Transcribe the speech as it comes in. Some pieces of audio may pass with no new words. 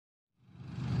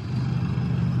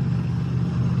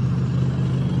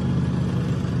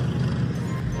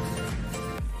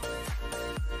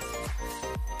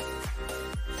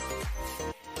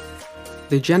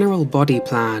The general body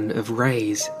plan of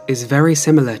rays is very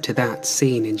similar to that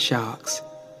seen in sharks,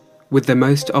 with the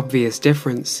most obvious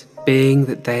difference being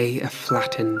that they are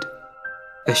flattened,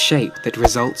 a shape that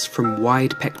results from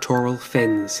wide pectoral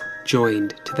fins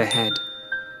joined to the head,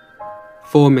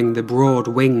 forming the broad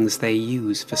wings they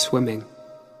use for swimming.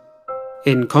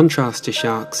 In contrast to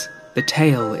sharks, the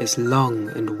tail is long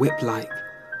and whip-like.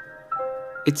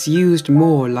 It's used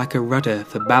more like a rudder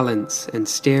for balance and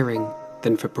steering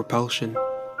than for propulsion.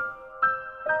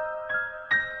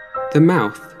 The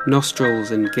mouth,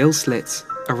 nostrils and gill slits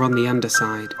are on the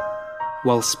underside,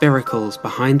 while spiracles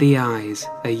behind the eyes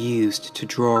are used to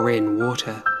draw in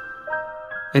water,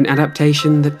 an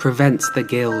adaptation that prevents the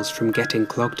gills from getting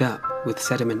clogged up with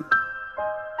sediment.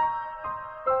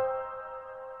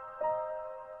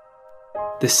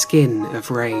 The skin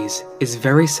of rays is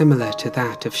very similar to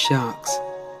that of sharks.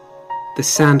 The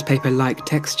sandpaper-like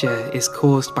texture is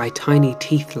caused by tiny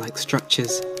teeth-like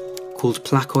structures called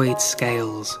placoid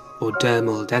scales or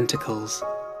dermal denticles.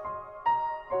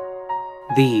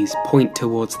 These point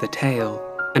towards the tail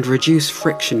and reduce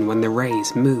friction when the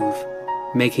rays move,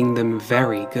 making them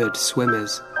very good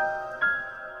swimmers.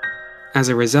 As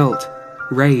a result,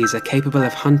 rays are capable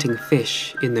of hunting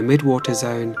fish in the midwater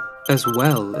zone as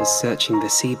well as searching the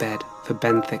seabed for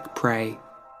benthic prey.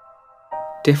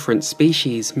 Different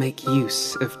species make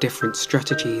use of different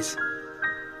strategies.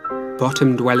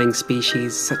 Bottom-dwelling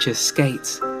species such as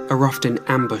skates are often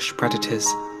ambush predators,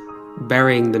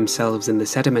 burying themselves in the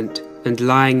sediment and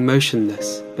lying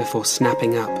motionless before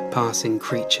snapping up passing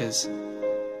creatures.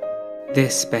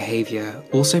 This behavior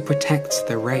also protects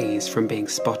the rays from being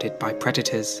spotted by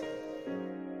predators.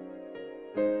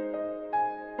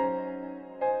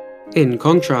 In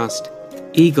contrast,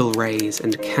 eagle rays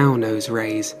and cow-nose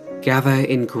rays gather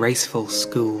in graceful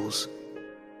schools.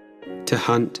 To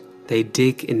hunt, they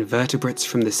dig invertebrates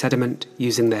from the sediment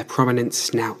using their prominent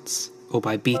snouts or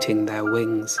by beating their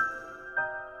wings.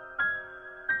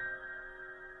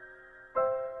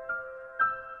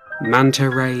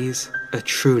 Manta rays are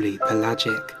truly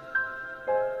pelagic,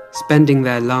 spending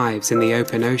their lives in the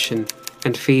open ocean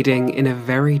and feeding in a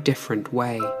very different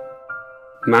way.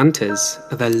 Mantas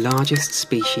are the largest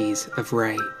species of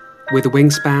ray, with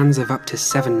wingspans of up to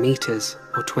 7 meters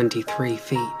or 23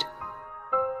 feet.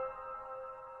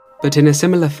 But in a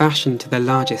similar fashion to the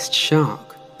largest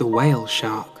shark, the whale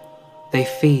shark, they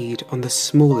feed on the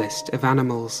smallest of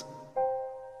animals.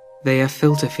 They are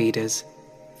filter feeders,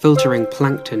 filtering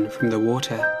plankton from the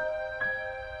water.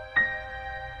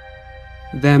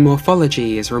 Their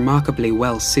morphology is remarkably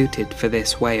well suited for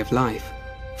this way of life,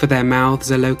 for their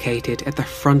mouths are located at the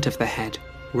front of the head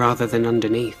rather than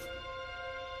underneath.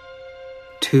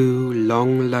 2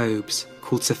 long lobes,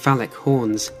 called cephalic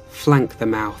horns, flank the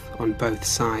mouth on both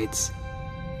sides,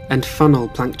 and funnel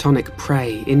planktonic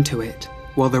prey into it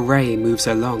while the ray moves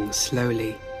along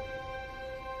slowly.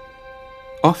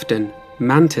 Often,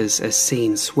 mantas are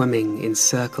seen swimming in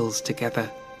circles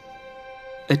together,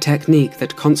 a technique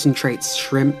that concentrates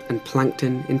shrimp and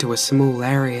plankton into a small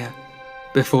area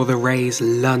before the rays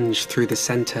lunge through the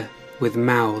center with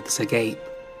mouths agape.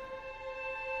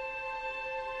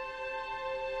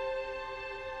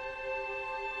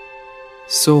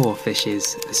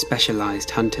 Sawfishes are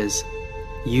specialized hunters,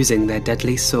 using their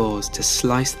deadly saws to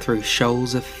slice through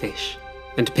shoals of fish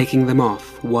and picking them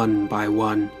off one by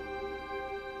one.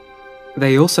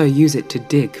 They also use it to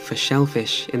dig for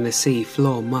shellfish in the sea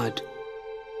floor mud.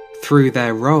 Through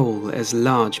their role as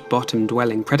large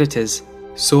bottom-dwelling predators,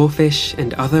 sawfish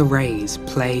and other rays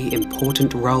play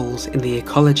important roles in the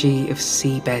ecology of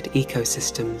seabed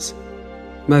ecosystems.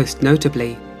 Most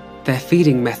notably, their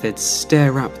feeding methods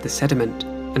stir up the sediment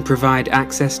and provide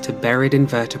access to buried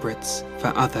invertebrates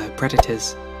for other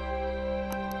predators.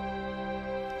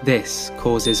 This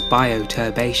causes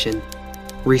bioturbation,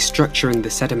 restructuring the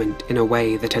sediment in a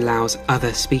way that allows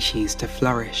other species to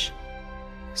flourish.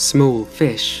 Small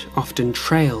fish often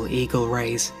trail eagle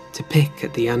rays to pick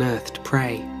at the unearthed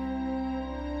prey.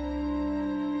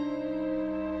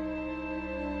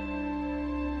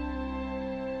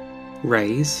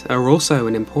 Rays are also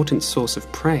an important source of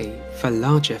prey for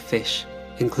larger fish,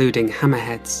 including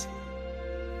hammerheads,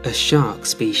 a shark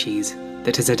species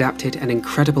that has adapted an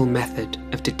incredible method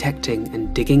of detecting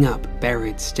and digging up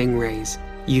buried stingrays,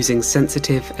 using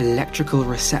sensitive electrical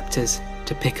receptors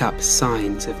to pick up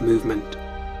signs of movement.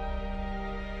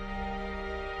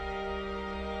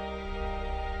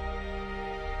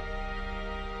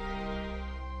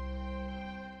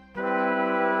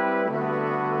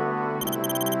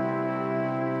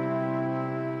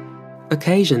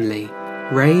 Occasionally,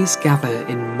 rays gather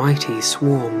in mighty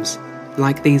swarms,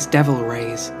 like these devil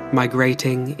rays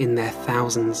migrating in their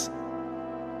thousands.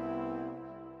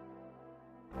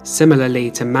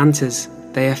 Similarly to mantas,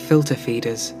 they are filter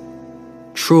feeders,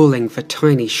 trawling for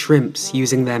tiny shrimps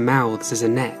using their mouths as a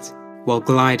net while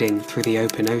gliding through the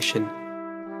open ocean.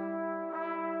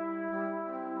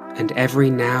 And every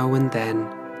now and then,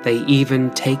 they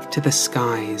even take to the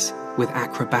skies with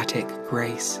acrobatic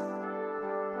grace.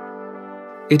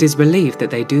 It is believed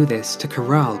that they do this to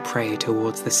corral prey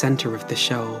towards the center of the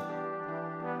shoal.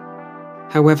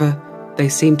 However, they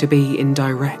seem to be in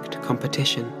direct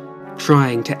competition,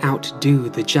 trying to outdo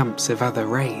the jumps of other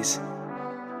rays.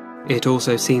 It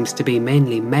also seems to be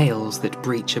mainly males that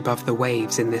breach above the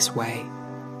waves in this way.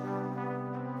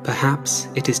 Perhaps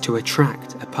it is to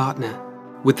attract a partner,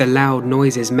 with the loud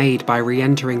noises made by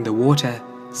re-entering the water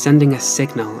sending a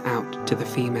signal out to the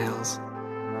females,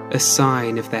 a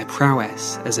sign of their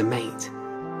prowess as a mate.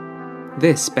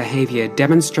 This behavior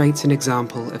demonstrates an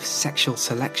example of sexual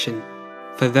selection,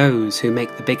 for those who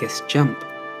make the biggest jump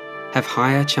have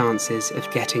higher chances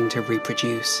of getting to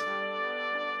reproduce.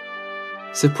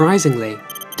 Surprisingly,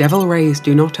 devil rays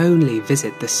do not only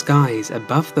visit the skies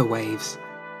above the waves,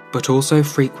 but also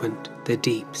frequent the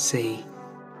deep sea.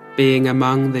 Being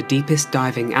among the deepest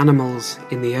diving animals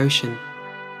in the ocean,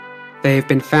 they have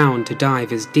been found to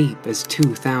dive as deep as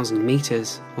 2,000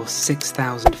 meters or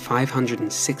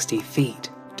 6,560 feet,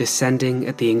 descending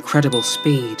at the incredible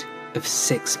speed of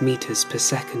 6 meters per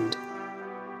second.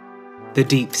 The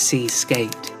deep sea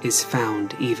skate is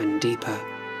found even deeper,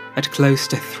 at close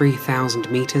to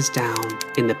 3,000 meters down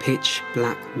in the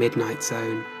pitch-black midnight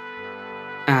zone.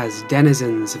 As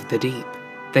denizens of the deep,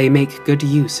 they make good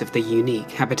use of the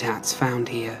unique habitats found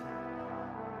here.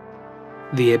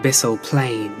 The abyssal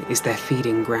plain is their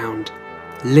feeding ground,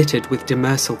 littered with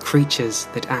demersal creatures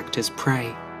that act as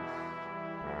prey.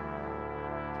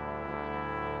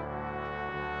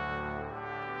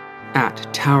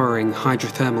 At towering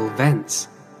hydrothermal vents,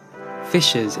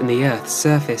 fissures in the Earth's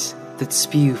surface that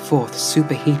spew forth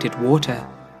superheated water,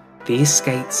 these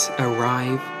skates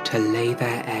arrive to lay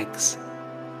their eggs.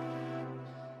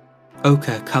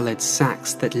 Ochre-coloured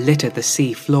sacs that litter the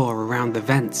sea floor around the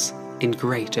vents in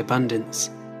great abundance,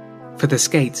 for the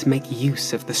skates make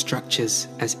use of the structures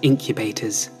as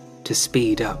incubators to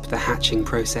speed up the hatching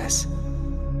process,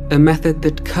 a method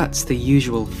that cuts the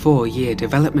usual 4-year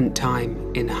development time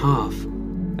in half,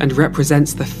 and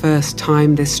represents the first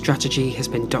time this strategy has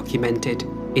been documented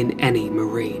in any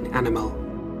marine animal.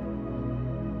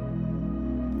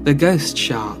 The ghost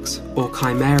sharks, or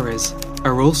chimeras,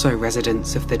 are also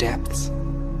residents of the depths,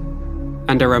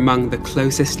 and are among the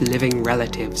closest living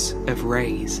relatives of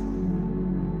rays.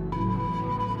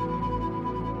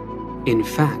 In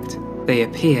fact, they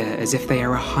appear as if they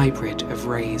are a hybrid of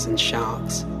rays and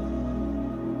sharks,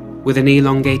 with an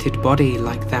elongated body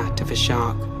like that of a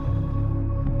shark,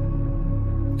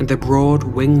 and the broad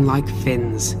wing-like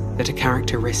fins that are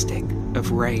characteristic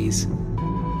of rays.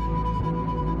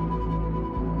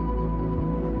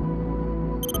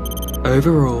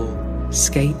 Overall,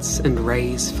 skates and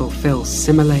rays fulfill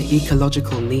similar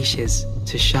ecological niches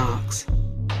to sharks.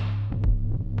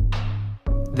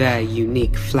 Their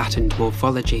unique flattened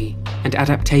morphology and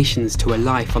adaptations to a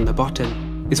life on the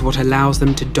bottom is what allows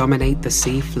them to dominate the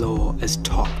sea floor as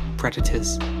top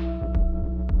predators.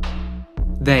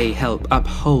 They help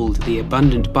uphold the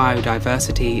abundant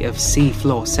biodiversity of sea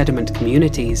floor sediment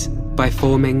communities by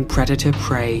forming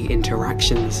predator-prey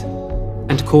interactions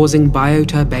and causing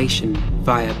bioturbation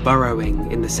via burrowing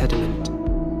in the sediment.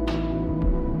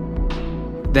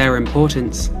 Their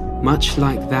importance, much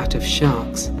like that of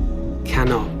sharks,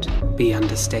 cannot be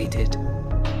understated.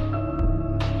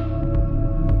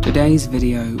 Today's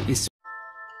video is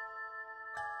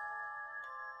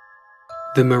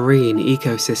the marine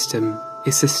ecosystem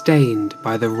is sustained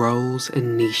by the roles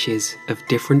and niches of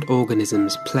different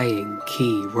organisms playing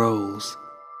key roles.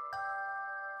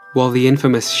 While the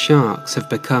infamous sharks have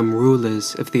become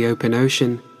rulers of the open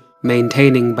ocean,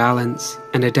 maintaining balance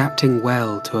and adapting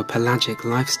well to a pelagic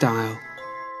lifestyle,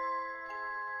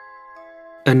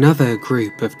 another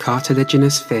group of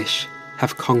cartilaginous fish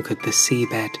have conquered the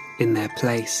seabed in their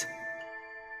place.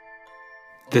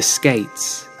 The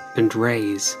skates and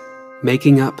rays,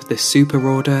 making up the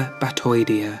superorder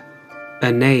Batoidea,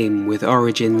 a name with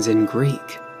origins in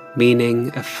Greek, meaning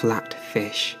a flat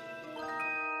fish.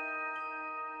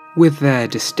 With their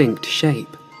distinct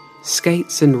shape,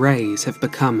 skates and rays have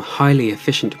become highly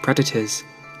efficient predators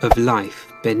of life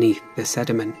beneath the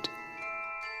sediment.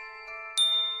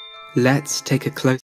 Let's take a close